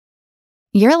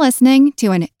You're listening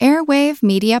to an Airwave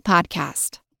Media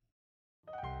Podcast.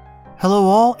 Hello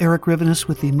all, Eric Rivenes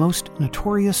with the Most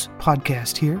Notorious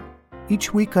Podcast here.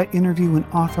 Each week I interview an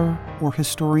author or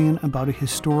historian about a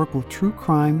historical true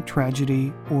crime,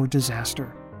 tragedy, or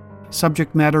disaster.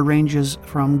 Subject matter ranges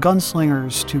from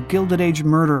gunslingers to Gilded Age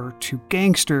murder to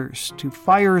gangsters to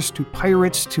fires to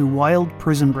pirates to wild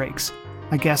prison breaks.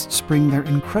 My guests bring their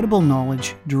incredible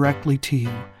knowledge directly to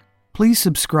you. Please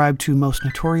subscribe to Most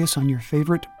Notorious on your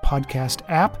favorite podcast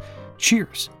app.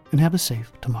 Cheers, and have a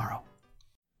safe tomorrow.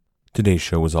 Today's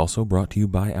show is also brought to you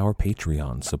by our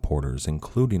Patreon supporters,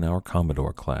 including our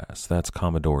Commodore class. That's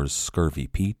Commodores Scurvy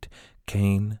Pete,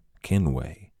 Kane,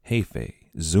 Kinway, Hefe,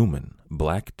 Zoomin,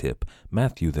 Blacktip,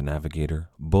 Matthew the Navigator,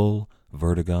 Bull,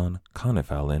 Vertigon,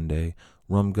 Conifalende,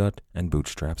 Rumgut, and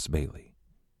Bootstraps Bailey.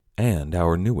 And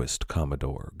our newest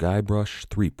Commodore, Guybrush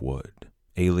Threepwood,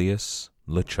 alias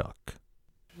LeChuck.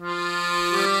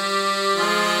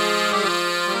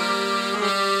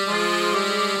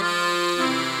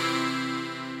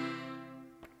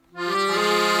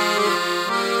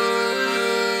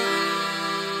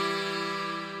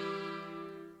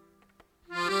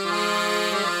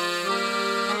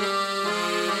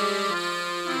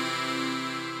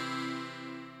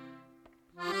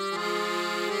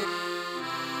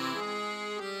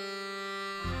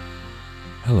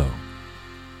 Hello.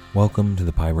 Welcome to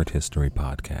the Pirate History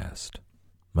Podcast.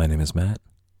 My name is Matt.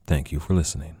 Thank you for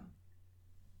listening.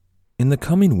 In the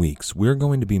coming weeks, we're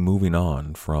going to be moving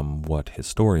on from what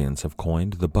historians have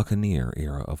coined the Buccaneer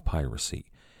era of piracy.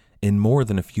 In more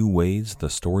than a few ways, the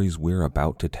stories we're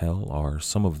about to tell are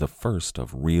some of the first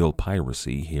of real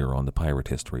piracy here on the Pirate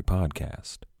History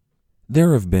Podcast.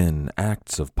 There have been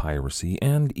acts of piracy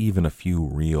and even a few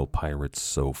real pirates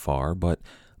so far, but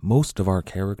most of our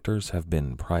characters have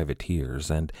been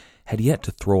privateers and had yet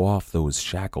to throw off those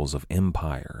shackles of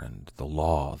empire and the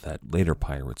law that later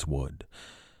pirates would.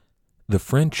 The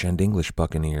French and English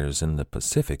buccaneers in the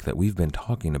Pacific that we've been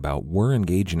talking about were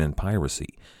engaging in piracy,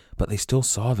 but they still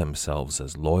saw themselves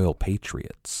as loyal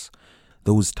patriots.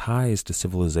 Those ties to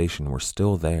civilization were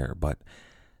still there, but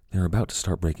they're about to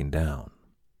start breaking down.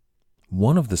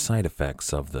 One of the side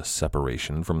effects of the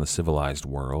separation from the civilized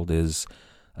world is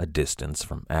a distance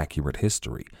from accurate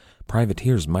history.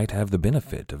 Privateers might have the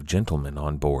benefit of gentlemen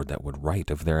on board that would write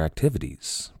of their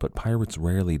activities, but pirates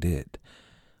rarely did.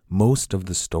 Most of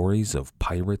the stories of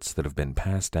pirates that have been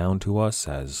passed down to us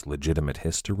as legitimate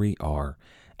history are,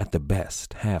 at the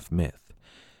best, half myth.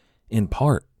 In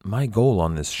part, my goal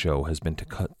on this show has been to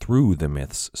cut through the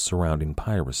myths surrounding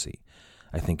piracy.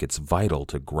 I think it's vital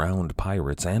to ground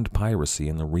pirates and piracy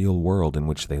in the real world in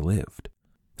which they lived.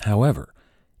 However,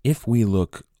 if we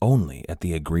look only at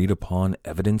the agreed-upon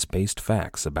evidence-based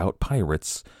facts about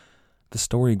pirates, the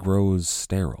story grows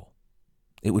sterile.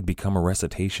 It would become a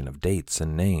recitation of dates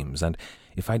and names, and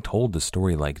if I told the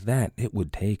story like that, it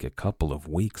would take a couple of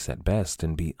weeks at best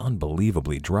and be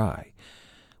unbelievably dry.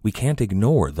 We can't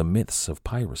ignore the myths of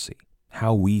piracy.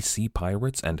 How we see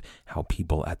pirates and how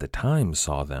people at the time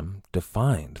saw them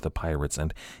defined the pirates,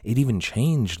 and it even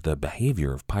changed the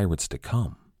behavior of pirates to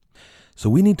come. So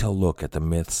we need to look at the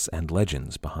myths and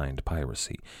legends behind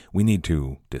piracy. We need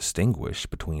to distinguish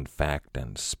between fact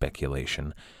and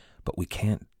speculation, but we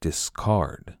can't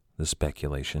discard the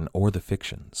speculation or the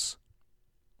fictions.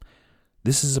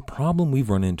 This is a problem we've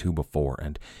run into before,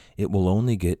 and it will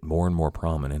only get more and more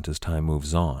prominent as time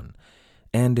moves on.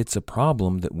 And it's a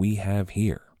problem that we have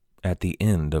here, at the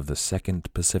end of the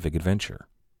Second Pacific Adventure.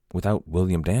 Without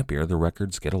William Dampier, the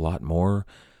records get a lot more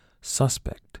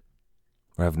suspect.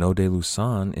 Raveneau de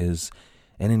Lussan is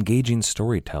an engaging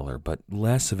storyteller, but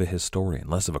less of a historian,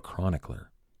 less of a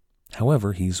chronicler.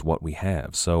 However, he's what we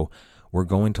have, so we're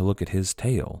going to look at his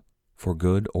tale, for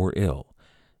good or ill.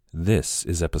 This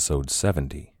is episode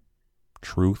 70,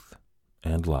 Truth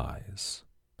and Lies.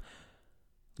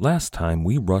 Last time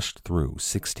we rushed through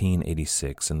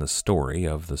 1686 in the story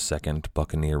of the second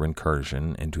buccaneer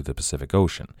incursion into the Pacific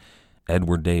Ocean.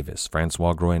 Edward Davis,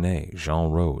 Francois Groenet,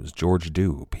 Jean Rose, George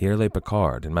Dew, Pierre Le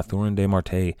Picard, and Mathurin de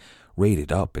Marte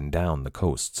raided up and down the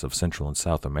coasts of Central and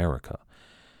South America.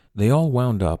 They all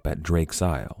wound up at Drake's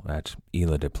Isle, at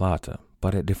Isla de Plata,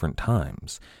 but at different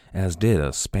times, as did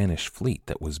a Spanish fleet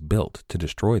that was built to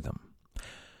destroy them.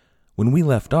 When we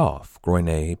left off,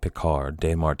 Groenet, Picard,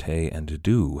 de Marte, and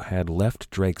Dew had left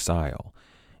Drake's Isle.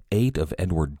 8 of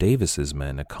Edward Davis's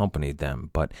men accompanied them,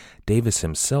 but Davis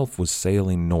himself was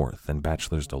sailing north in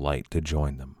Bachelor's Delight to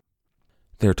join them.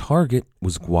 Their target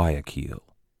was Guayaquil,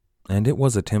 and it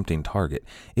was a tempting target.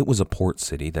 It was a port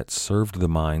city that served the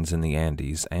mines in the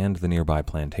Andes and the nearby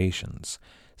plantations.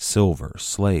 Silver,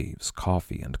 slaves,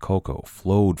 coffee, and cocoa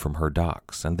flowed from her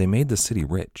docks, and they made the city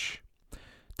rich.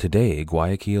 Today,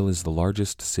 Guayaquil is the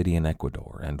largest city in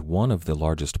Ecuador and one of the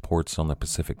largest ports on the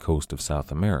Pacific coast of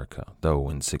South America, though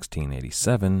in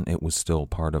 1687 it was still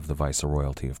part of the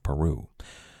Viceroyalty of Peru.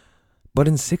 But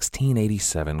in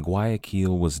 1687,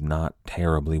 Guayaquil was not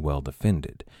terribly well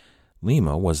defended.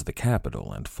 Lima was the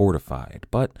capital and fortified,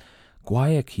 but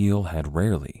Guayaquil had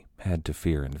rarely had to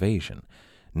fear invasion.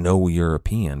 No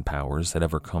European powers had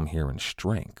ever come here in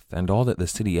strength, and all that the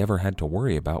city ever had to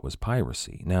worry about was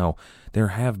piracy. Now, there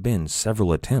have been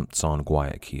several attempts on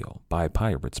Guayaquil by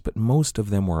pirates, but most of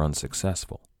them were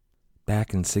unsuccessful.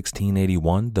 Back in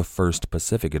 1681, the first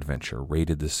Pacific adventure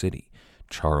raided the city.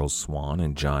 Charles Swan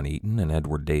and John Eaton and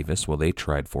Edward Davis, well, they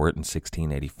tried for it in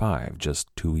 1685, just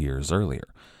 2 years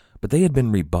earlier. But they had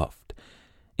been rebuffed.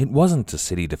 It wasn't a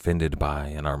city defended by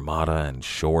an armada and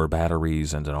shore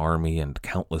batteries and an army and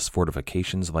countless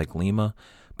fortifications like Lima,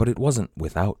 but it wasn't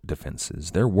without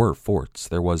defenses. There were forts,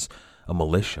 there was a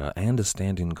militia, and a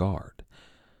standing guard.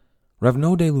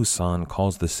 Ravenel de Lussan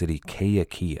calls the city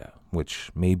Kayakia,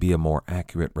 which may be a more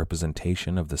accurate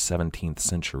representation of the 17th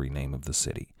century name of the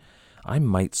city. I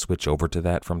might switch over to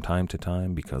that from time to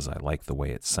time because I like the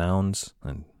way it sounds,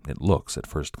 and it looks at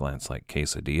first glance like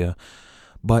quesadilla.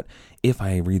 But if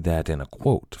I read that in a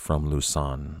quote from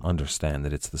Lussan, understand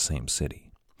that it's the same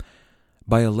city.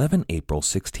 By 11 April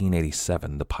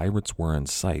 1687, the pirates were in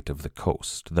sight of the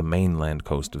coast, the mainland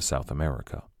coast of South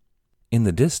America. In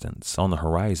the distance, on the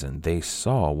horizon, they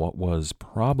saw what was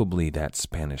probably that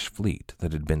Spanish fleet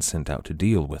that had been sent out to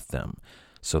deal with them,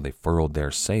 so they furled their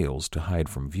sails to hide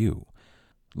from view.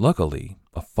 Luckily,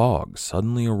 a fog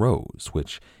suddenly arose,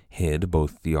 which hid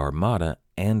both the armada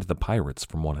and the pirates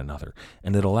from one another,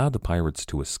 and it allowed the pirates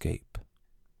to escape.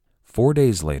 4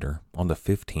 days later, on the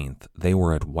 15th, they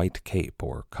were at White Cape,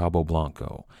 or Cabo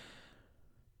Blanco.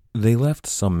 They left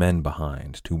some men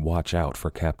behind to watch out for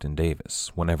Captain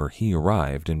Davis. Whenever he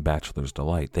arrived in Bachelor's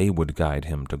Delight, they would guide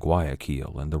him to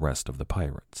Guayaquil and the rest of the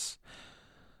pirates.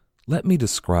 Let me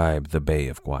describe the Bay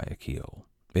of Guayaquil.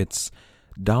 It's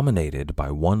dominated by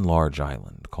one large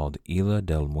island called Isla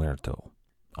del Muerto,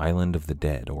 Island of the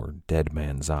Dead, or Dead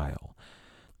Man's Isle.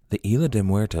 The Isla de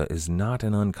Muerta is not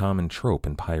an uncommon trope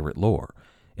in pirate lore.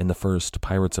 In the first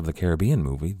Pirates of the Caribbean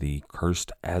movie, the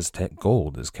cursed Aztec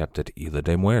gold is kept at Isla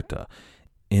de Muerta.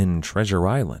 In Treasure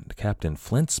Island, Captain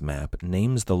Flint's map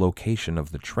names the location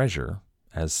of the treasure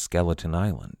as Skeleton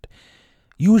Island.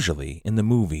 Usually, in the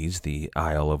movies, the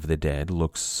Isle of the Dead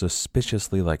looks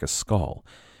suspiciously like a skull,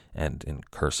 and in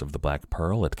Curse of the Black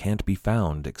Pearl, it can't be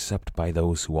found except by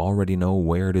those who already know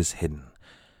where it is hidden.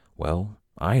 Well,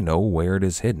 I know where it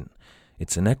is hidden.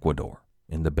 It's in Ecuador,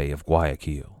 in the Bay of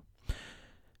Guayaquil.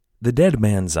 The Dead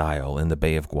Man's Isle in the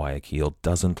Bay of Guayaquil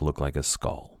doesn't look like a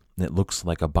skull. It looks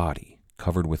like a body,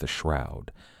 covered with a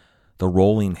shroud. The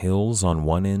rolling hills on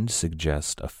one end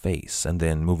suggest a face, and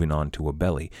then moving on to a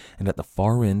belly, and at the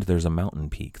far end there's a mountain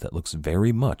peak that looks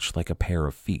very much like a pair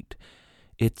of feet.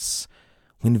 It's,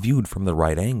 when viewed from the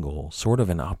right angle, sort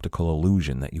of an optical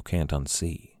illusion that you can't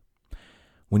unsee.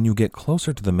 When you get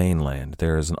closer to the mainland,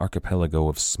 there is an archipelago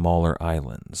of smaller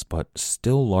islands, but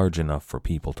still large enough for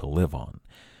people to live on.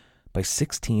 By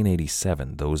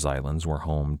 1687, those islands were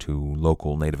home to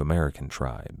local Native American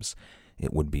tribes.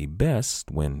 It would be best,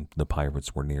 when the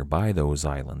pirates were nearby those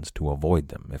islands, to avoid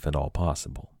them, if at all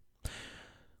possible.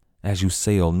 As you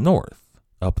sail north,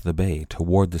 up the bay,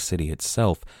 toward the city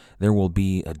itself, there will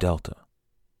be a delta,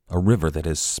 a river that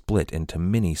is split into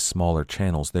many smaller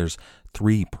channels. There's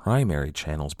 3 primary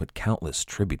channels, but countless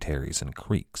tributaries and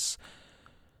creeks.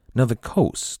 Now, the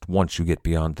coast, once you get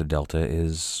beyond the delta,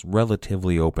 is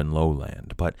relatively open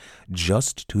lowland, but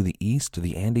just to the east,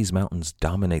 the Andes Mountains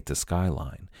dominate the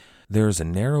skyline. There's a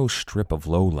narrow strip of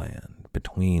lowland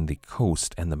between the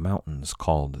coast and the mountains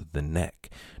called the Neck.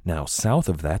 Now, south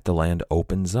of that, the land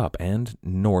opens up, and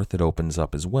north it opens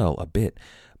up as well a bit,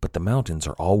 but the mountains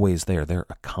are always there. They're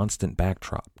a constant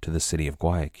backdrop to the city of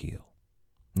Guayaquil.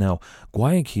 Now,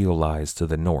 Guayaquil lies to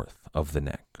the north of the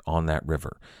Neck, on that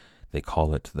river. They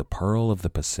call it the Pearl of the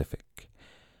Pacific.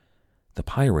 The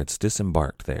pirates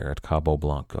disembarked there at Cabo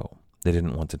Blanco. They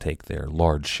didn't want to take their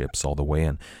large ships all the way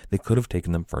in. They could have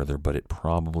taken them further, but it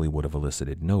probably would have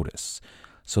elicited notice.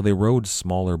 So they rowed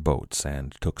smaller boats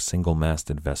and took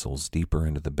single-masted vessels deeper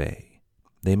into the bay.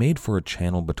 They made for a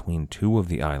channel between 2 of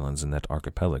the islands in that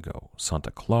archipelago,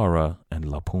 Santa Clara and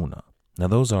La Puna. Now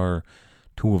those are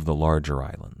 2 of the larger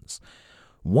islands.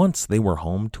 Once they were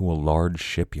home to a large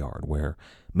shipyard where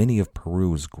many of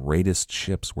Peru's greatest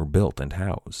ships were built and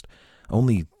housed.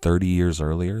 Only 30 years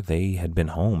earlier, they had been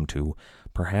home to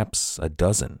perhaps a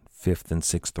dozen fifth and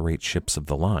sixth-rate ships of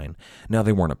the line. Now,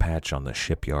 they weren't a patch on the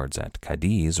shipyards at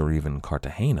Cadiz or even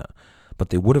Cartagena, but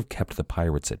they would have kept the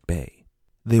pirates at bay.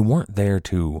 They weren't there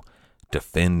to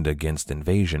defend against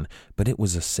invasion, but it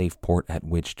was a safe port at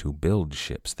which to build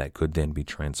ships that could then be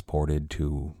transported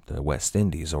to the West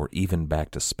Indies or even back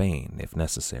to Spain if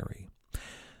necessary.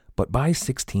 But by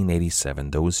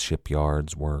 1687, those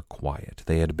shipyards were quiet.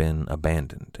 They had been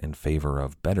abandoned in favor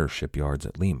of better shipyards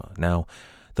at Lima. Now,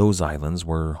 those islands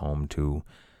were home to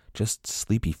just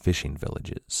sleepy fishing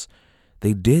villages.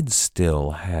 They did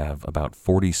still have about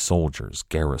 40 soldiers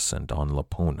garrisoned on La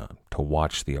Puna to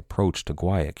watch the approach to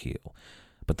Guayaquil,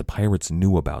 but the pirates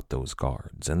knew about those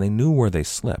guards, and they knew where they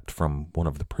slept from one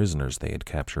of the prisoners they had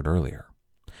captured earlier.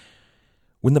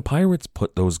 When the pirates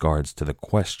put those guards to the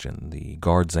question, the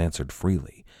guards answered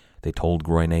freely. They told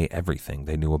Groyne everything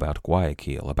they knew about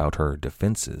Guayaquil, about her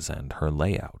defenses and her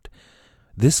layout.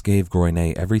 This gave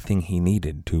Groyne everything he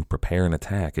needed to prepare an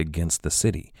attack against the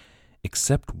city,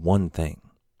 except one thing.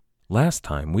 Last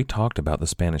time we talked about the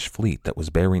Spanish fleet that was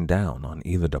bearing down on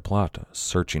Isla de Plata,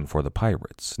 searching for the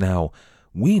pirates. Now,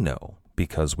 we know,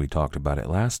 because we talked about it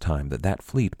last time, that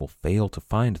fleet will fail to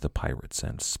find the pirates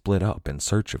and split up in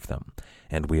search of them.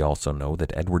 And we also know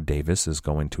that Edward Davis is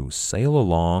going to sail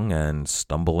along and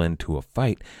stumble into a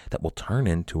fight that will turn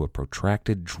into a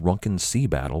protracted drunken sea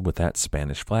battle with that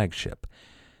Spanish flagship.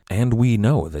 And we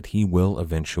know that he will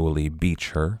eventually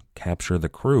beach her, capture the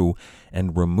crew,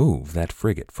 and remove that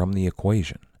frigate from the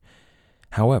equation.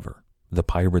 However, the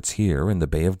pirates here in the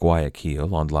Bay of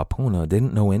Guayaquil on La Puna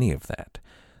didn't know any of that.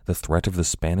 The threat of the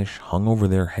Spanish hung over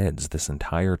their heads this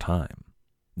entire time.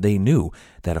 They knew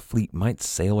that a fleet might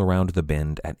sail around the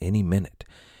bend at any minute.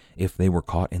 If they were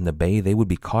caught in the bay, they would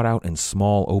be caught out in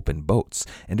small open boats,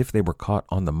 and if they were caught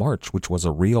on the march, which was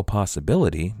a real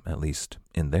possibility, at least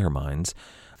in their minds,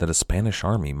 that a Spanish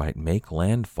army might make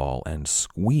landfall and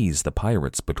squeeze the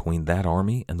pirates between that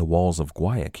army and the walls of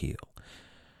Guayaquil.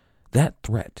 That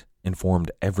threat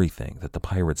informed everything that the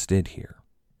pirates did here,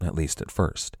 at least at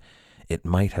first. It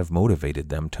might have motivated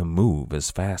them to move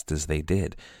as fast as they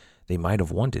did. They might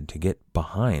have wanted to get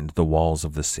behind the walls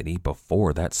of the city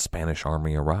before that Spanish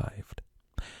army arrived.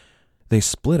 They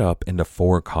split up into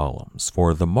 4 columns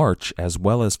for the march as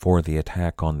well as for the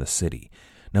attack on the city.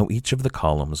 Now, each of the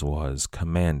columns was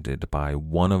commanded by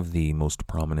one of the most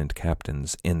prominent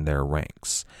captains in their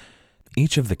ranks.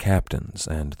 Each of the captains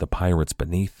and the pirates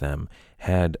beneath them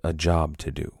had a job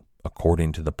to do,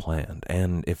 according to the plan,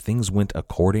 and if things went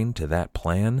according to that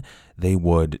plan, they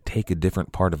would take a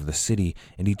different part of the city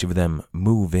and each of them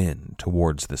move in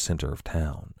towards the center of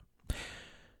town.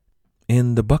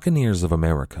 In the Buccaneers of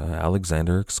America,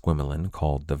 Alexander Exquemelin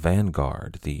called the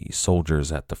vanguard, the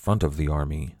soldiers at the front of the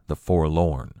army, the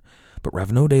forlorn, but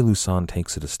Raveneau de Lussan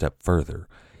takes it a step further.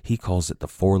 He calls it the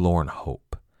forlorn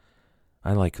hope.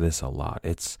 I like this a lot.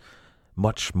 It's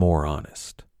much more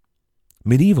honest.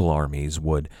 Medieval armies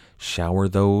would shower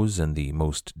those in the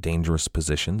most dangerous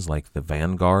positions like the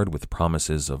vanguard with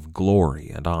promises of glory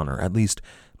and honor. At least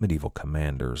medieval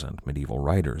commanders and medieval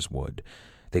writers would.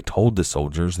 They told the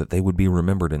soldiers that they would be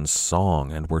remembered in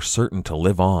song and were certain to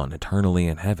live on eternally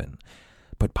in heaven.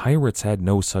 But pirates had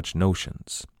no such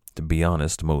notions. To be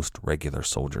honest, most regular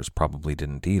soldiers probably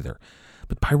didn't either.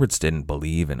 But pirates didn't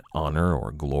believe in honor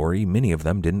or glory. Many of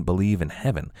them didn't believe in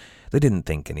heaven. They didn't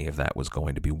think any of that was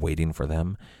going to be waiting for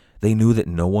them. They knew that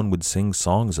no one would sing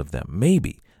songs of them.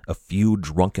 Maybe a few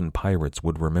drunken pirates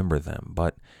would remember them.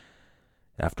 But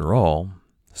after all,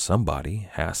 somebody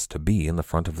has to be in the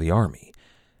front of the army.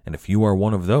 And if you are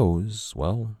one of those,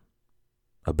 well,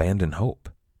 abandon hope.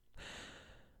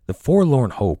 The forlorn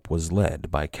hope was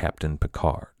led by Captain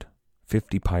Picard,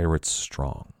 50 pirates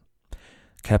strong.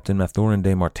 Captain Mathurin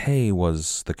de Marte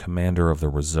was the commander of the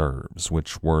reserves,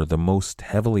 which were the most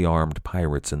heavily armed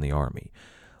pirates in the army.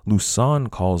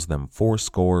 Lussan calls them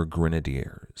 80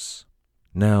 grenadiers.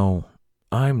 Now,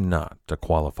 I'm not a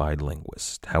qualified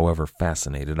linguist, however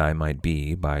fascinated I might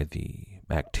be by the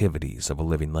activities of a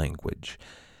living language.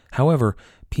 However,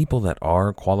 people that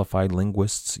are qualified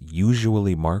linguists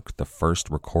usually mark the first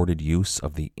recorded use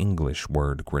of the English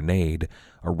word grenade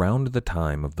around the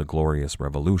time of the Glorious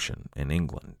Revolution in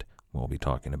England. We'll be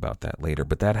talking about that later,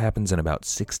 but that happens in about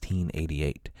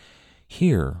 1688.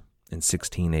 Here, in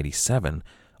 1687,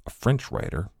 a French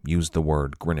writer used the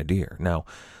word grenadier. Now,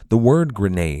 the word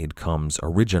grenade comes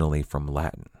originally from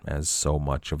Latin, as so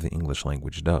much of the English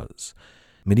language does.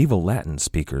 Medieval Latin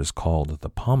speakers called the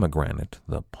pomegranate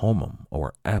the pomum,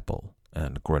 or apple,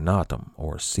 and granatum,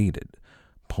 or seeded.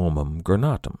 Pomum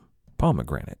granatum,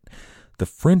 pomegranate. The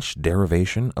French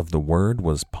derivation of the word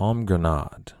was pomme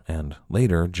grenade, and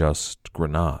later just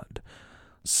grenade.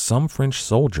 Some French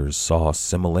soldiers saw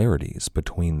similarities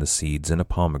between the seeds in a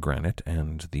pomegranate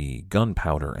and the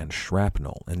gunpowder and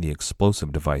shrapnel in the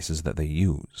explosive devices that they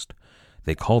used.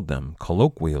 They called them,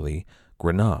 colloquially,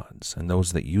 grenades, and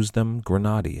those that used them,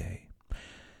 grenadiers.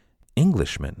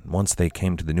 Englishmen, once they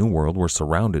came to the New World, were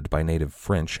surrounded by native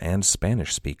French and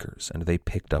Spanish speakers, and they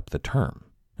picked up the term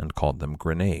and called them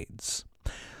grenades.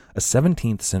 A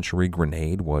 17th century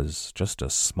grenade was just a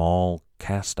small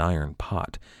cast iron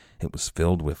pot. It was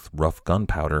filled with rough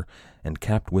gunpowder and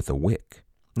capped with a wick.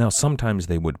 Now, sometimes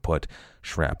they would put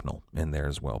shrapnel in there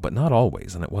as well, but not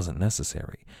always, and it wasn't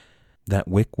necessary. That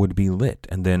wick would be lit,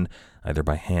 and then, either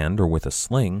by hand or with a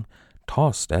sling,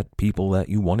 tossed at people that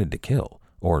you wanted to kill,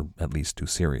 or at least to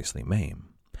seriously maim.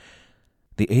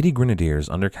 The 80 grenadiers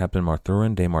under Captain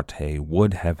Mathurin de Marté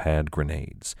would have had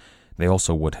grenades. They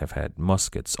also would have had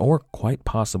muskets, or quite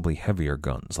possibly heavier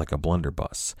guns like a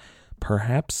blunderbuss.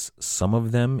 Perhaps some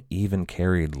of them even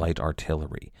carried light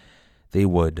artillery. They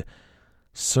would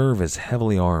serve as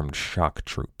heavily armed shock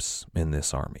troops in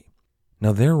this army.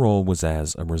 Now, their role was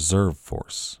as a reserve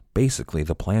force. Basically,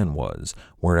 the plan was,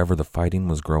 wherever the fighting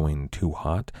was growing too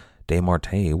hot, de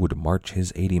Marté would march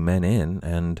his 80 men in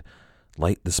and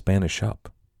light the Spanish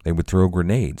up. They would throw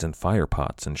grenades and fire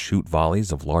pots and shoot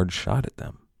volleys of large shot at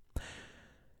them.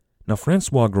 Now,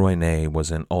 Francois Groenet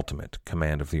was in ultimate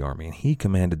command of the army, and he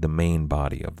commanded the main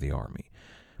body of the army.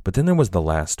 But then there was the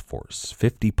last force,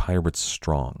 50 pirates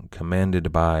strong,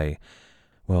 commanded by,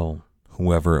 well,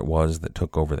 whoever it was that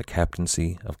took over the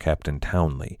captaincy of Captain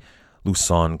Townley.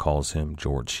 Lussan calls him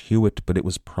George Hewitt, but it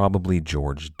was probably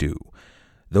George Dew.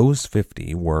 Those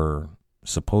 50 were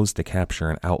supposed to capture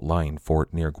an outlying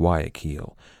fort near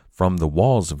Guayaquil. From the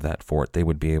walls of that fort, they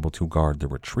would be able to guard the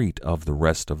retreat of the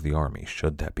rest of the army,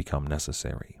 should that become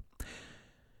necessary.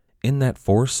 In that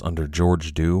force, under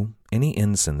George Dew, any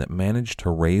ensign that managed to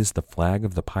raise the flag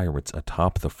of the pirates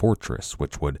atop the fortress,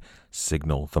 which would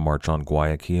signal the march on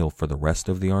Guayaquil for the rest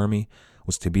of the army,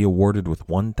 was to be awarded with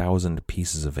 1,000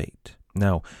 pieces of eight.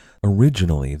 Now,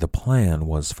 originally, the plan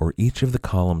was for each of the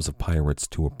columns of pirates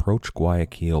to approach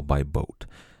Guayaquil by boat.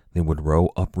 They would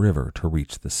row upriver to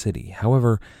reach the city.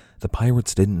 However, the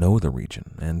pirates didn't know the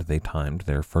region, and they timed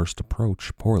their first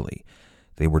approach poorly.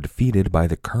 They were defeated by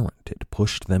the current. It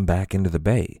pushed them back into the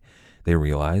bay. They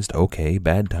realized, okay,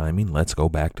 bad timing, let's go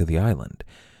back to the island.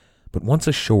 But once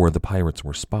ashore, the pirates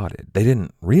were spotted. They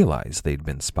didn't realize they'd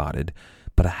been spotted,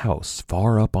 but a house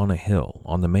far up on a hill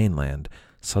on the mainland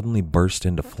suddenly burst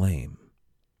into flame.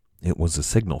 It was a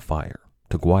signal fire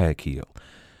to Guayaquil.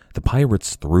 The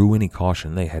pirates threw any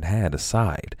caution they had had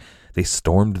aside. They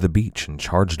stormed the beach and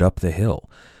charged up the hill.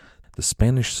 The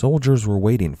Spanish soldiers were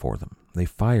waiting for them. They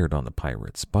fired on the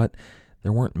pirates, but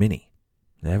there weren't many.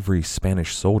 Every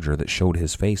Spanish soldier that showed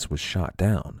his face was shot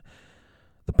down.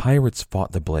 The pirates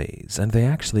fought the blaze, and they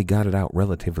actually got it out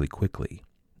relatively quickly.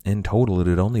 In total, it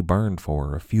had only burned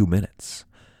for a few minutes.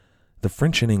 The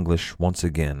French and English once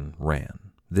again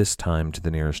ran, this time to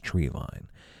the nearest tree line.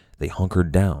 They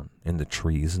hunkered down in the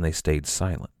trees and they stayed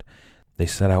silent. They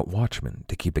set out watchmen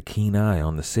to keep a keen eye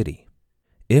on the city.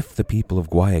 If the people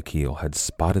of Guayaquil had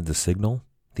spotted the signal,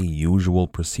 the usual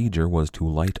procedure was to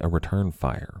light a return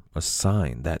fire, a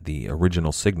sign that the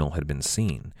original signal had been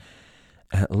seen.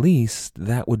 At least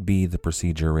that would be the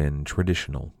procedure in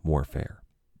traditional warfare.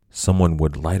 Someone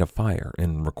would light a fire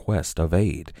in request of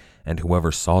aid, and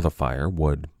whoever saw the fire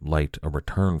would light a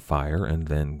return fire and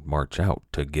then march out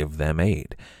to give them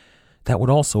aid. That would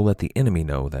also let the enemy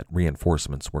know that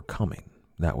reinforcements were coming.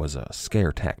 That was a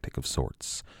scare tactic of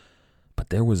sorts. But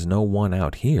there was no one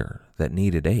out here that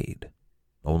needed aid.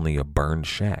 Only a burned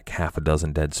shack, half a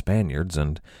dozen dead Spaniards,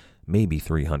 and maybe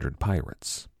 300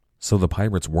 pirates. So the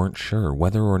pirates weren't sure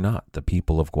whether or not the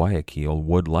people of Guayaquil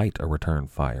would light a return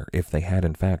fire if they had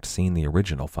in fact seen the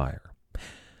original fire.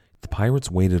 The pirates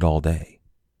waited all day.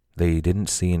 They didn't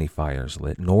see any fires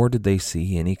lit, nor did they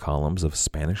see any columns of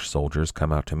Spanish soldiers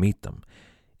come out to meet them.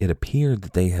 It appeared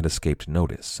that they had escaped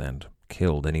notice and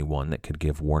killed anyone that could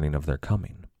give warning of their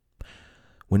coming.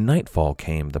 When nightfall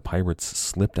came, the pirates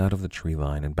slipped out of the tree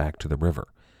line and back to the river.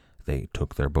 They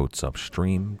took their boats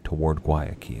upstream toward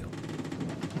Guayaquil.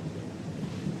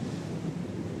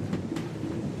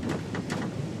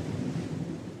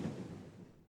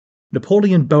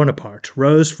 Napoleon Bonaparte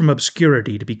rose from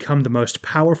obscurity to become the most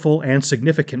powerful and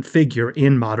significant figure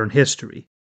in modern history.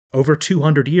 Over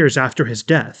 200 years after his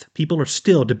death, people are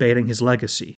still debating his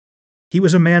legacy. He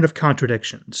was a man of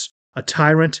contradictions, a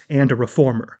tyrant and a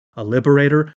reformer, a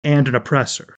liberator and an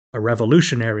oppressor, a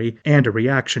revolutionary and a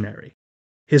reactionary.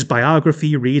 His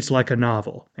biography reads like a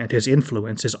novel, and his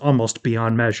influence is almost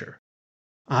beyond measure.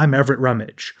 I'm Everett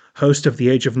Rummage, host of the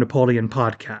Age of Napoleon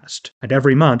podcast, and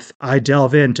every month I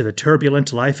delve into the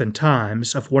turbulent life and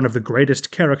times of one of the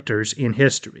greatest characters in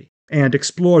history, and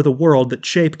explore the world that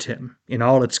shaped him in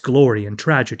all its glory and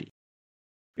tragedy.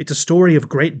 It's a story of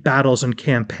great battles and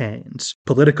campaigns,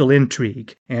 political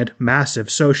intrigue, and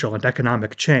massive social and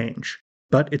economic change.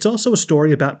 But it's also a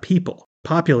story about people,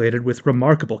 populated with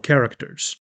remarkable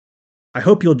characters. I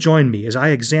hope you'll join me as I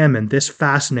examine this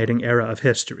fascinating era of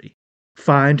history.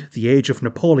 Find The Age of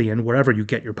Napoleon wherever you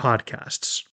get your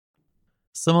podcasts.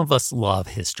 Some of us love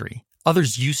history.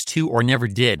 Others used to or never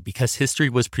did because history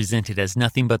was presented as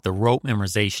nothing but the rote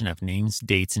memorization of names,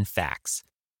 dates, and facts.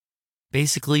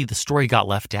 Basically, the story got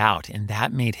left out, and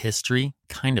that made history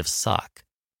kind of suck.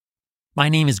 My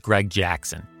name is Greg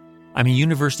Jackson. I'm a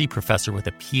university professor with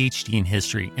a PhD in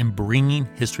history, and bringing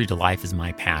history to life is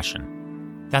my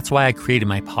passion. That's why I created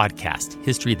my podcast,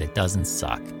 History That Doesn't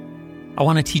Suck. I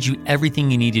want to teach you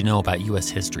everything you need to know about U.S.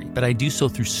 history, but I do so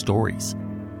through stories.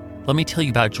 Let me tell you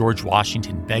about George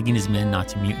Washington begging his men not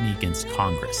to mutiny against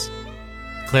Congress,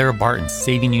 Clara Barton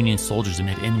saving Union soldiers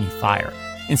amid enemy fire,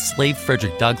 enslaved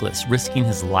Frederick Douglass risking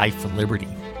his life for liberty,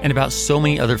 and about so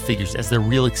many other figures as their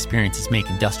real experiences make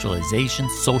industrialization,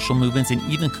 social movements, and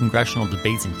even congressional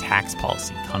debates and tax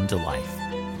policy come to life.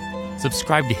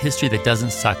 Subscribe to History That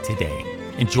Doesn't Suck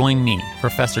today, and join me,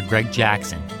 Professor Greg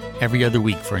Jackson, every other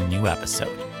week for a new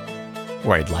episode,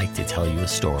 where I'd like to tell you a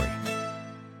story.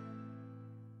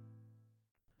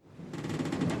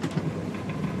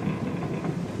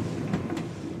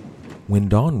 When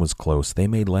dawn was close, they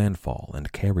made landfall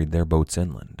and carried their boats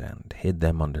inland and hid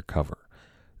them under cover.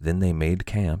 Then they made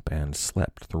camp and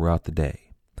slept throughout the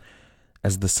day.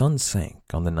 As the sun sank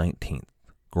on the 19th,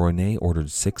 Groenet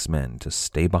ordered 6 men to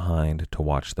stay behind to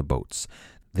watch the boats.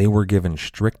 They were given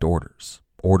strict orders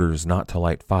not to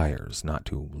light fires, not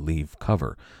to leave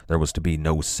cover. There was to be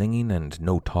no singing and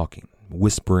no talking.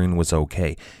 Whispering was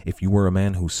okay. If you were a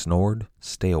man who snored,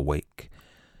 stay awake.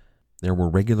 There were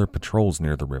regular patrols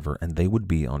near the river, and they would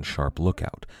be on sharp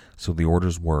lookout, so the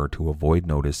orders were to avoid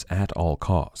notice at all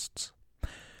costs.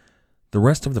 The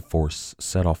rest of the force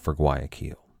set off for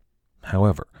Guayaquil.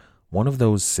 However, one of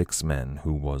those 6 men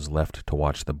who was left to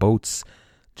watch the boats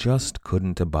just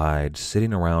couldn't abide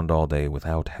sitting around all day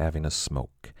without having a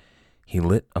smoke. He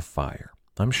lit a fire.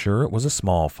 I'm sure it was a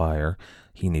small fire.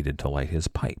 He needed to light his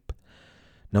pipe.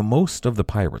 Now, most of the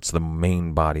pirates, the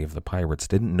main body of the pirates,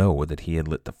 didn't know that he had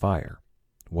lit the fire.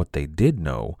 What they did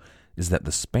know is that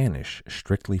the Spanish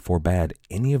strictly forbade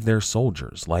any of their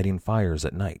soldiers lighting fires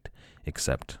at night,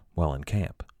 except while in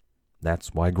camp.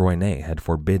 That's why Groenet had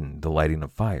forbidden the lighting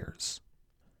of fires.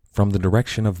 From the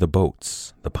direction of the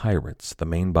boats, the pirates, the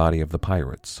main body of the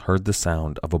pirates, heard the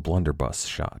sound of a blunderbuss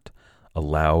shot, a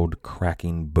loud,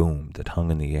 cracking boom that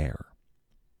hung in the air.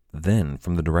 Then,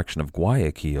 from the direction of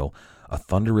Guayaquil, a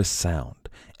thunderous sound.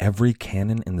 Every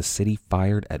cannon in the city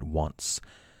fired at once.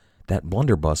 That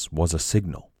blunderbuss was a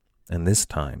signal, and this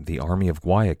time the army of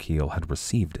Guayaquil had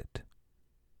received it.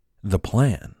 The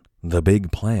plan, the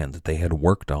big plan that they had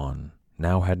worked on,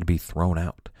 now had to be thrown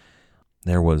out.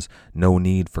 There was no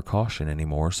need for caution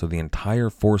anymore, so the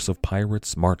entire force of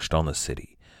pirates marched on the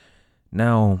city.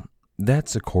 Now,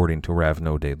 that's according to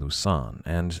Raveneau de Lussan,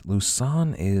 and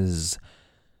Lussan is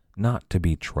not to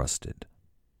be trusted.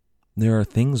 There are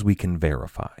things we can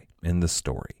verify in the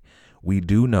story. We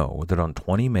do know that on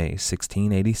 20 May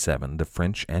 1687, the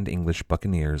French and English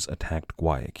buccaneers attacked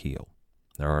Guayaquil.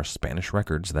 There are Spanish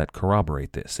records that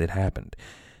corroborate this. It happened.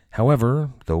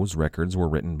 However, those records were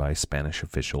written by Spanish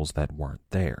officials that weren't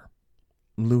there.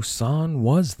 Lussan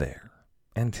was there,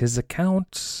 and his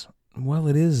account, well,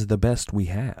 it is the best we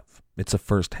have. It's a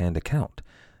first-hand account,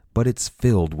 but it's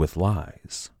filled with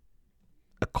lies.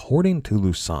 According to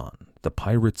Lussan, the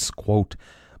pirates, quote,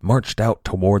 marched out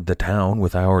toward the town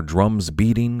with our drums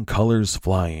beating, colors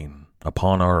flying.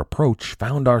 Upon our approach,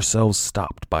 found ourselves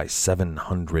stopped by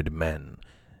 700 men,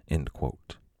 end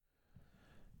quote.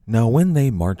 Now, when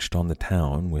they marched on the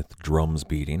town with drums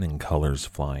beating and colors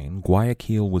flying,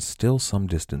 Guayaquil was still some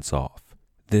distance off.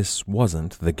 This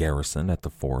wasn't the garrison at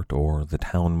the fort or the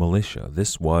town militia.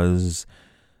 This was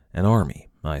an army,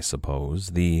 I suppose.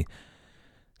 The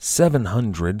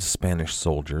 700 Spanish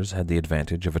soldiers had the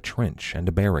advantage of a trench and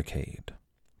a barricade.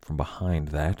 From behind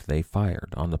that, they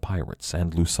fired on the pirates,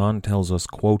 and Lussan tells us,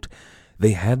 quote,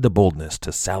 they had the boldness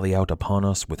to sally out upon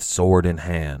us with sword in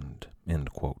hand,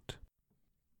 end quote.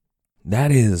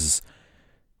 That is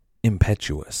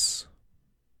impetuous.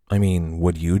 I mean,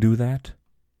 would you do that?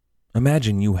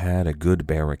 Imagine you had a good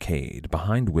barricade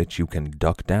behind which you can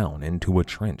duck down into a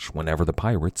trench whenever the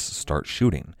pirates start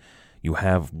shooting. You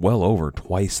have well over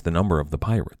twice the number of the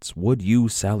pirates. Would you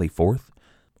sally forth?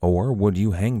 Or would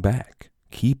you hang back,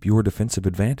 keep your defensive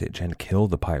advantage, and kill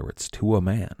the pirates to a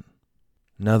man?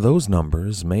 Now those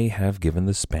numbers may have given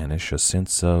the Spanish a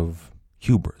sense of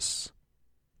hubris.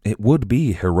 It would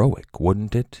be heroic,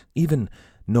 wouldn't it? Even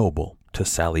noble to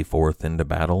sally forth into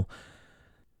battle.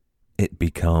 It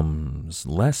becomes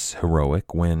less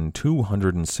heroic when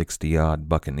 260-odd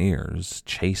buccaneers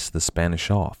chase the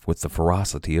Spanish off with the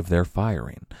ferocity of their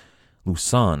firing.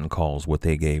 Luçon calls what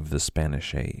they gave the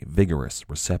Spanish a vigorous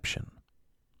reception.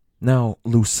 Now,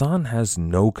 Luçon has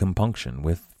no compunction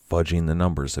with fudging the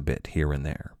numbers a bit here and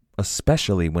there,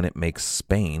 especially when it makes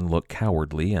Spain look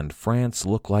cowardly and France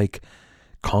look like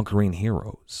conquering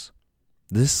heroes.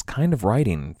 This kind of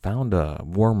writing found a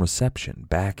warm reception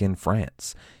back in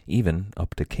France, even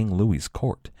up to King Louis's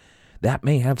court. That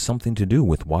may have something to do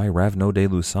with why Ravenel de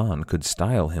Luçon could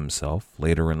style himself,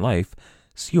 later in life,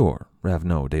 Sieur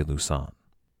Ravenel de Luçon.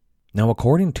 Now,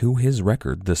 according to his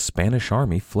record, the Spanish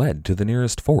army fled to the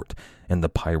nearest fort, and the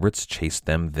pirates chased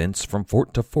them thence from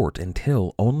fort to fort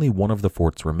until only one of the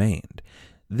forts remained.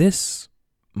 This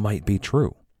might be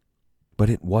true. But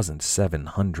it wasn't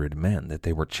 700 men that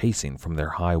they were chasing from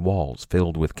their high walls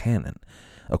filled with cannon.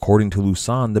 According to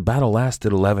Luçon, the battle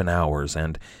lasted 11 hours,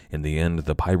 and in the end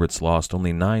the pirates lost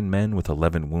only 9 men with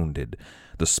 11 wounded.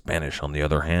 The Spanish, on the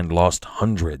other hand, lost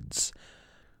hundreds.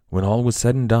 When all was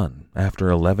said and done, after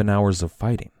 11 hours of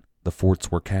fighting, the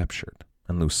forts were captured,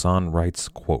 and Luçon writes,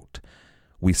 quote,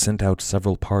 "We sent out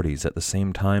several parties at the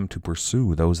same time to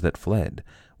pursue those that fled,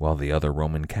 while the other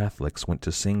Roman Catholics went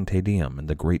to sing Te Deum in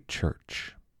the great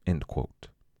church." End quote.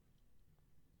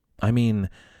 I mean,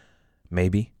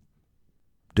 maybe.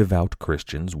 Devout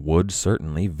Christians would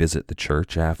certainly visit the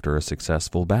church after a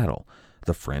successful battle.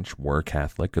 The French were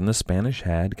Catholic, and the Spanish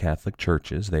had Catholic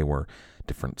churches. They were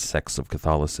different sects of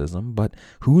Catholicism, but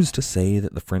who's to say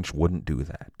that the French wouldn't do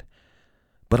that?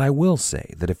 But I will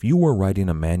say that if you were writing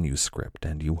a manuscript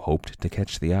and you hoped to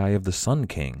catch the eye of the Sun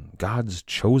King, God's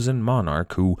chosen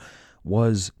monarch who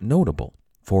was notable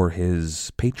for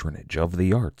his patronage of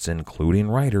the arts, including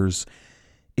writers,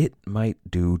 it might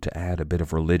do to add a bit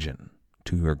of religion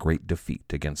to your great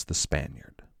defeat against the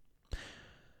Spaniard.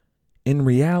 In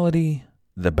reality,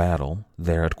 the battle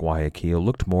there at Guayaquil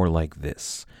looked more like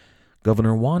this.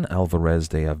 Governor Juan Alvarez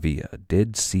de Avila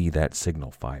did see that signal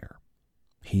fire.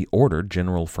 He ordered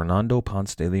General Fernando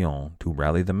Ponce de Leon to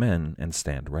rally the men and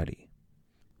stand ready.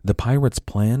 The pirates'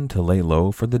 plan to lay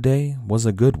low for the day was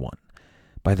a good one.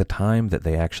 By the time that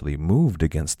they actually moved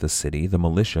against the city, the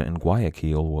militia in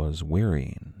Guayaquil was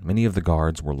wearying. Many of the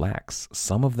guards were lax,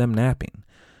 some of them napping.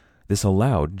 This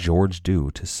allowed George Dew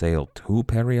to sail 2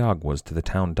 periaguas to the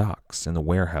town docks in the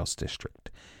warehouse district.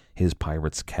 His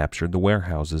pirates captured the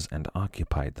warehouses and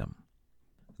occupied them.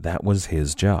 That was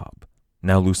his job.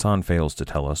 Now Luçon fails to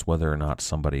tell us whether or not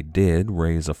somebody did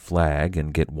raise a flag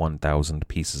and get 1,000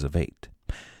 pieces of 8.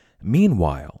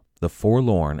 Meanwhile, the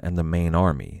Forlorn and the main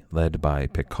army, led by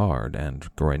Picard and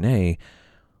Gournay,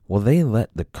 well, they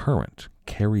let the current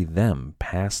carry them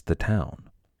past the town.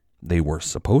 They were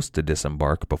supposed to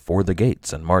disembark before the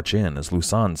gates and march in, as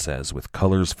Luçon says, with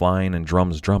colors flying and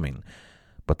drums drumming,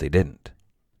 but they didn't.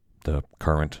 The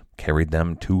current carried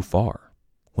them too far.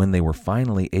 When they were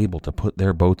finally able to put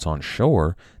their boats on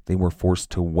shore, they were forced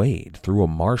to wade through a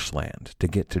marshland to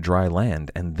get to dry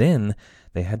land, and then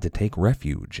they had to take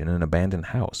refuge in an abandoned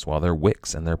house while their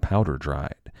wicks and their powder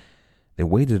dried. They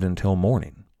waited until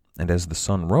morning, and as the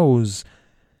sun rose,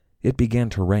 it began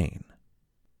to rain.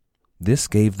 This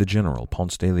gave the general,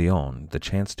 Ponce de Leon, the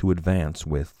chance to advance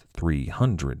with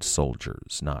 300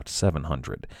 soldiers, not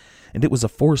 700, and it was a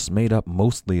force made up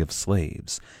mostly of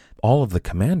slaves. All of the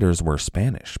commanders were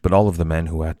Spanish, but all of the men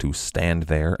who had to stand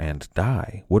there and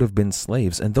die would have been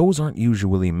slaves, and those aren't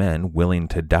usually men willing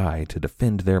to die to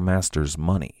defend their master's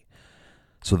money.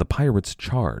 So the pirates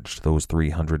charged those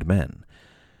 300 men.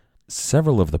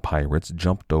 Several of the pirates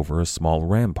jumped over a small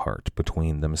rampart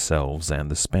between themselves and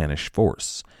the Spanish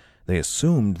force. They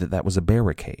assumed that that was a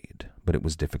barricade, but it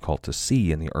was difficult to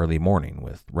see in the early morning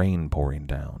with rain pouring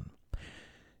down.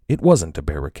 It wasn't a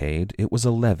barricade, it was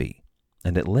a levee,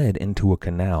 and it led into a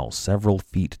canal several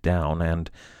feet down and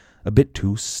a bit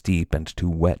too steep and too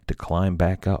wet to climb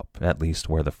back up, at least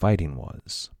where the fighting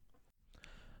was.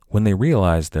 When they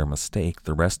realized their mistake,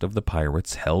 the rest of the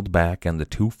pirates held back and the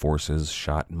two forces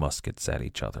shot muskets at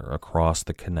each other across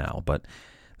the canal, but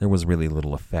there was really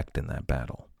little effect in that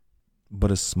battle. But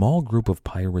a small group of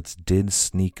pirates did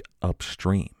sneak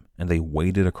upstream, and they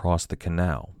waded across the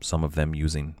canal, some of them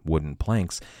using wooden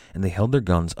planks, and they held their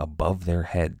guns above their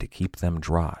head to keep them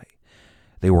dry.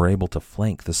 They were able to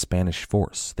flank the Spanish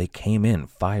force. They came in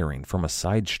firing from a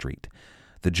side street.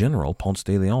 The general, Ponce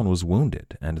de Leon, was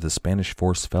wounded, and the Spanish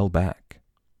force fell back.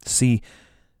 See,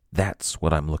 that's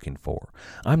what I'm looking for.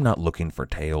 I'm not looking for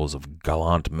tales of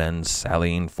gallant men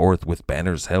sallying forth with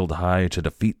banners held high to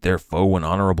defeat their foe in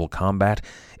honorable combat.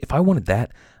 If I wanted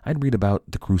that, I'd read about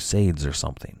the Crusades or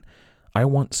something. I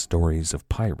want stories of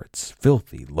pirates,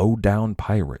 filthy, low-down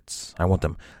pirates. I want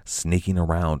them sneaking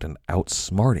around and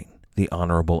outsmarting the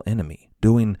honorable enemy,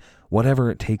 doing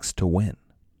whatever it takes to win.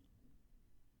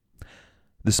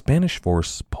 The Spanish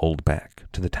force pulled back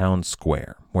to the town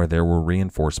square, where there were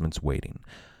reinforcements waiting.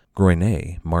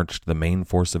 Groenet marched the main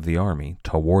force of the army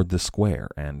toward the square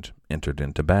and entered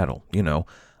into battle.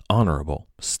 Honorable,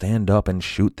 stand up and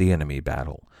shoot the enemy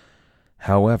battle.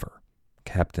 However,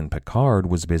 Captain Picard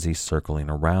was busy circling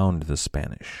around the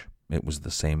Spanish. It was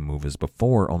the same move as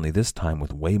before, only this time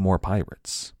with way more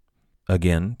pirates.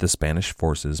 Again, the Spanish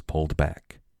forces pulled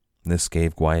back. This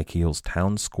gave Guayaquil's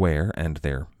town square and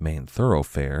their main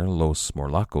thoroughfare, Los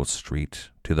Morlacos Street,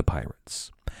 to the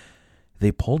pirates.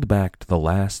 They pulled back to the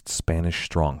last Spanish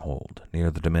stronghold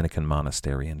near the Dominican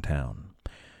monastery in town.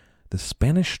 The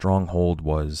Spanish stronghold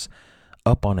was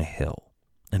up on a hill,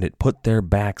 and it put their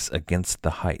backs against the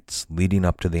heights leading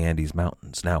up to the Andes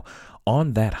Mountains. Now,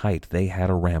 on that height they had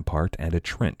a rampart and a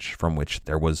trench from which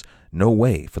there was no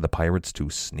way for the pirates to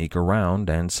sneak around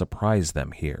and surprise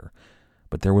them here.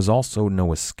 But there was also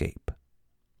no escape.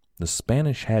 The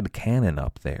Spanish had cannon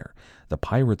up there. The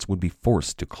pirates would be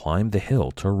forced to climb the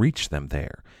hill to reach them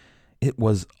there. It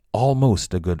was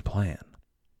almost a good plan.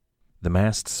 The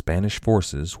massed Spanish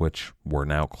forces, which were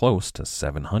now close to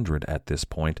 700 at this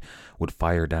point, would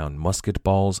fire down musket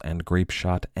balls and grape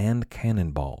shot and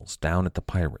cannonballs down at the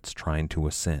pirates trying to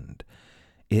ascend.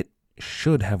 It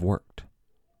should have worked.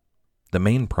 The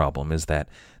main problem is that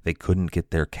they couldn't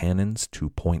get their cannons to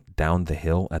point down the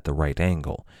hill at the right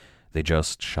angle. They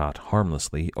just shot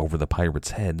harmlessly over the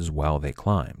pirates' heads while they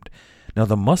climbed. Now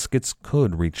the muskets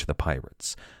could reach the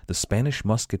pirates. The Spanish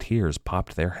musketeers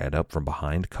popped their head up from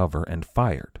behind cover and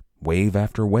fired, wave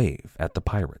after wave, at the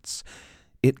pirates.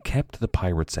 It kept the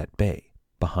pirates at bay,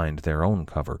 behind their own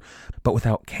cover, but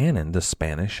without cannon, the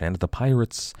Spanish and the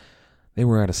pirates, they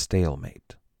were at a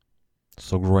stalemate.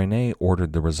 So Groenet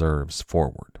ordered the reserves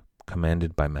forward,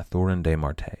 commanded by Mathurin de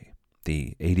Marte,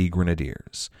 the 80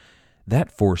 grenadiers.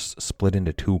 That force split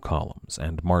into 2 columns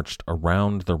and marched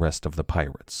around the rest of the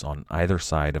pirates on either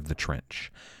side of the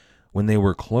trench. When they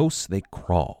were close, they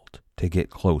crawled to get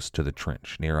close to the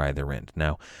trench near either end.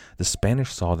 Now, the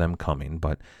Spanish saw them coming,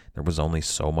 but there was only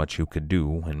so much you could do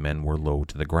when men were low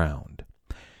to the ground.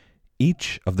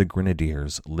 Each of the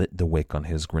grenadiers lit the wick on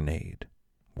his grenade,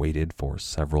 waited for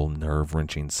several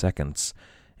nerve-wrenching seconds,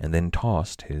 and then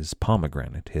tossed his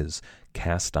pomegranate, his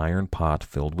cast-iron pot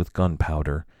filled with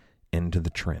gunpowder, into the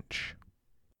trench.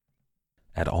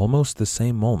 At almost the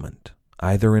same moment,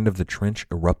 either end of the trench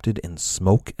erupted in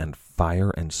smoke and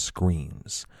fire and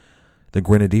screams. The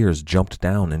grenadiers jumped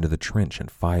down into the trench and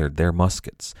fired their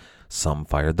muskets. Some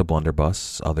fired the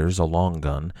blunderbuss, others a long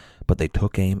gun, but they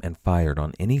took aim and fired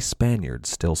on any Spaniards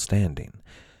still standing.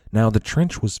 Now the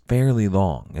trench was fairly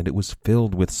long, and it was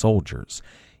filled with soldiers.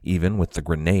 Even with the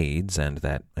grenades and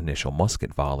that initial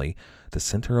musket volley, the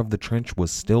center of the trench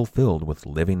was still filled with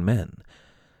living men.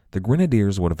 The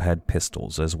grenadiers would have had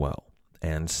pistols as well,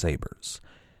 and sabers.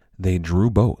 They drew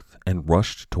both and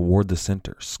rushed toward the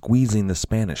center, squeezing the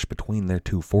Spanish between their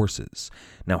 2 forces.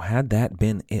 Now, had that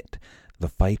been it, the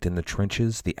fight in the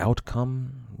trenches, the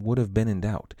outcome would have been in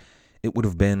doubt. It would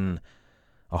have been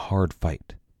a hard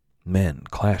fight. Men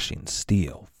clashing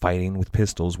steel, fighting with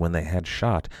pistols when they had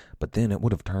shot, but then it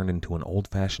would have turned into an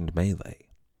old-fashioned melee.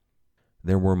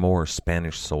 There were more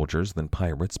Spanish soldiers than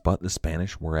pirates, but the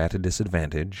Spanish were at a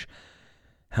disadvantage.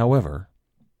 However,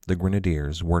 the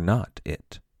grenadiers were not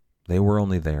it. They were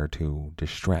only there to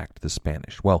distract the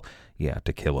Spanish. Well, yeah,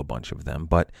 to kill a bunch of them,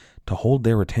 but to hold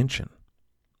their attention.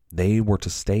 They were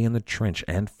to stay in the trench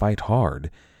and fight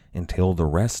hard until the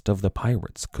rest of the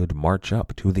pirates could march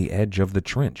up to the edge of the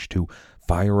trench to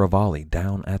fire a volley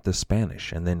down at the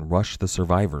Spanish and then rush the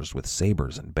survivors with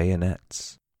sabers and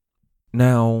bayonets.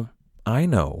 Now, I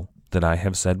know that I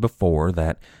have said before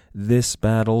that this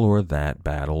battle or that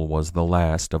battle was the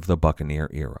last of the Buccaneer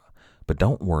era, but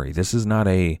don't worry, this is not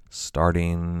a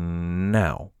starting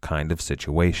now kind of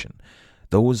situation.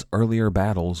 Those earlier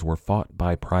battles were fought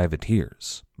by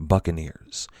privateers,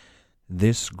 buccaneers.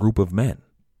 This group of men,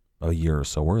 a year or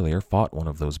so earlier, fought one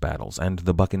of those battles, and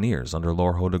the buccaneers under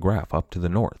Lorho de Graaf up to the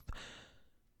north.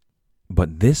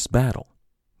 But this battle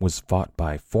was fought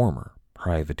by former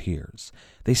privateers.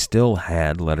 They still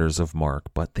had letters of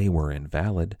marque, but they were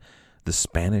invalid. The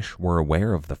Spanish were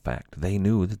aware of the fact. They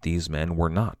knew that these men were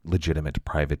not legitimate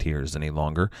privateers any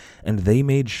longer, and they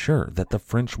made sure that the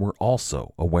French were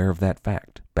also aware of that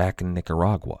fact back in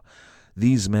Nicaragua.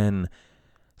 These men,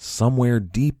 somewhere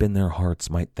deep in their hearts,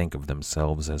 might think of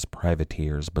themselves as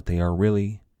privateers, but they are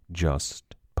really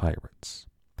just pirates.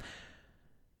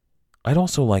 I'd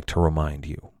also like to remind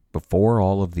you, before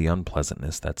all of the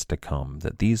unpleasantness that's to come,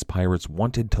 that these pirates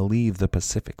wanted to leave the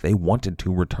Pacific. They wanted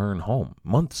to return home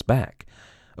months back.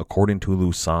 According to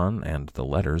Luzon and the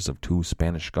letters of 2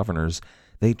 Spanish governors,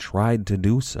 they tried to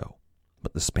do so,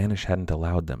 but the Spanish hadn't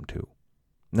allowed them to.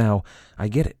 Now, I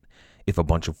get it. If a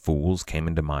bunch of fools came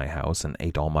into my house and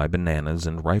ate all my bananas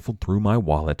and rifled through my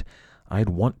wallet, I'd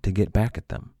want to get back at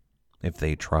them. If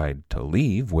they tried to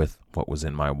leave with what was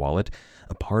in my wallet,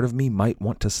 a part of me might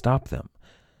want to stop them.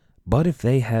 But if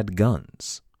they had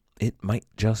guns, it might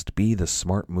just be the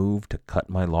smart move to cut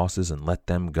my losses and let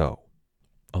them go.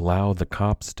 Allow the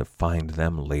cops to find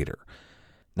them later.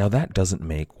 Now that doesn't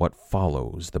make what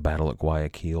follows the Battle at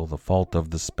Guayaquil the fault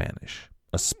of the Spanish,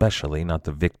 especially not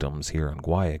the victims here in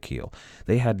Guayaquil.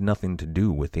 They had nothing to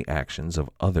do with the actions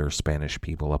of other Spanish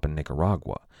people up in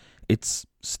Nicaragua. It's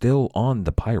still on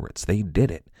the pirates. They did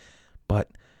it.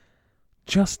 But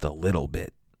just a little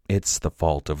bit. It's the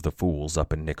fault of the fools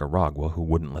up in Nicaragua who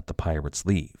wouldn't let the pirates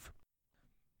leave.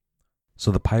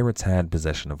 So the pirates had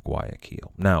possession of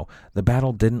Guayaquil. Now, the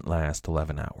battle didn't last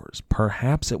 11 hours.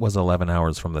 Perhaps it was 11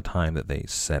 hours from the time that they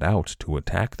set out to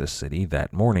attack the city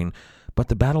that morning, but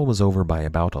the battle was over by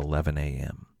about 11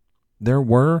 a.m. There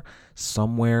were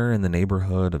somewhere in the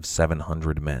neighborhood of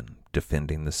 700 men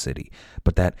defending the city,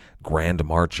 but that grand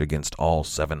march against all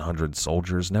 700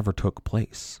 soldiers never took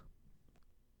place.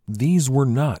 These were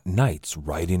not knights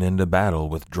riding into battle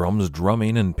with drums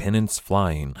drumming and pennants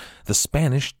flying. The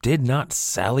Spanish did not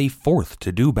sally forth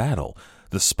to do battle.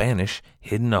 The Spanish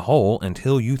hid in a hole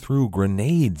until you threw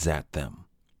grenades at them.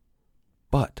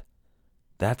 But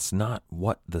that's not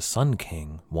what the Sun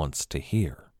King wants to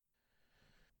hear.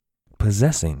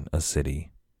 Possessing a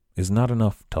city is not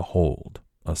enough to hold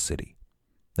a city.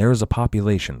 There is a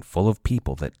population full of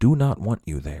people that do not want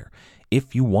you there.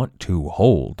 If you want to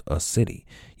hold a city,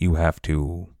 you have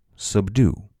to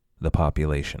subdue the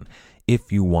population.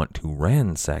 If you want to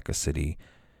ransack a city,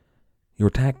 your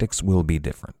tactics will be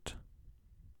different.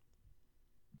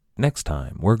 Next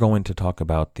time, we're going to talk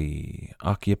about the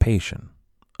occupation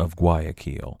of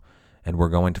Guayaquil, and we're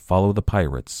going to follow the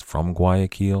pirates from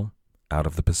Guayaquil out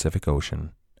of the Pacific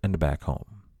Ocean and back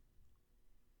home.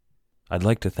 I'd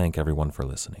like to thank everyone for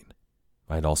listening.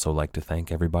 I'd also like to thank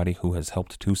everybody who has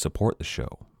helped to support the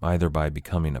show, either by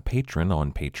becoming a patron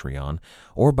on Patreon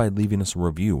or by leaving us a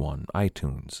review on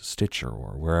iTunes, Stitcher,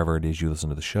 or wherever it is you listen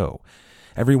to the show.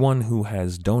 Everyone who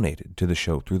has donated to the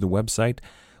show through the website,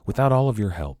 without all of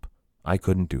your help, I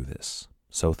couldn't do this,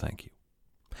 so thank you.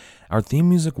 Our theme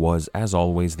music was, as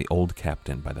always, The Old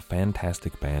Captain by the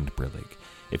fantastic band Brillig.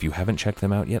 If you haven't checked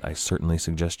them out yet, I certainly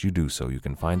suggest you do so. You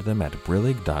can find them at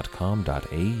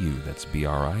brillig.com.au. That's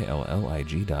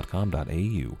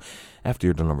BRILLIG.com.au. After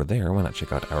you're done over there, why not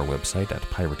check out our website at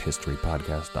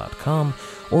piratehistorypodcast.com,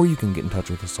 or you can get in touch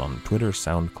with us on Twitter,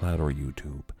 SoundCloud, or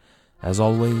YouTube. As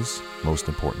always, most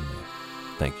importantly,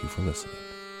 thank you for listening.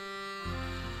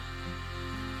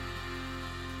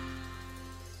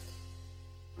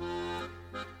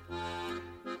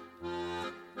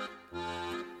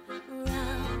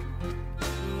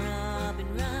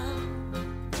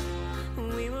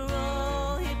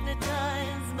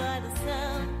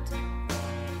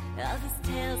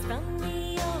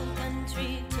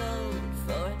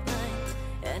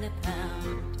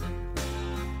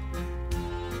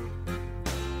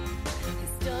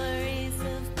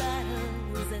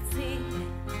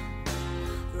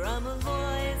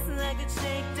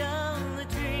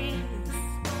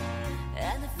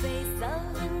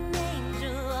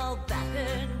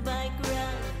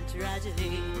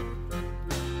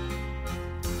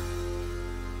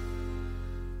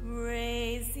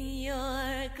 Raise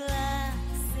your glass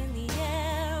in the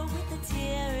air with a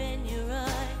tear in your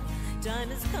eye. Time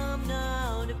has come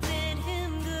now to bid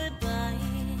him goodbye.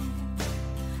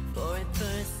 For at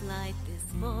first light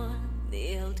this morn,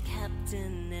 the old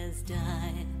captain has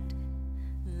died.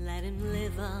 Let him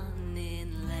live on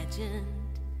in legend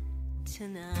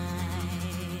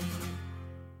tonight.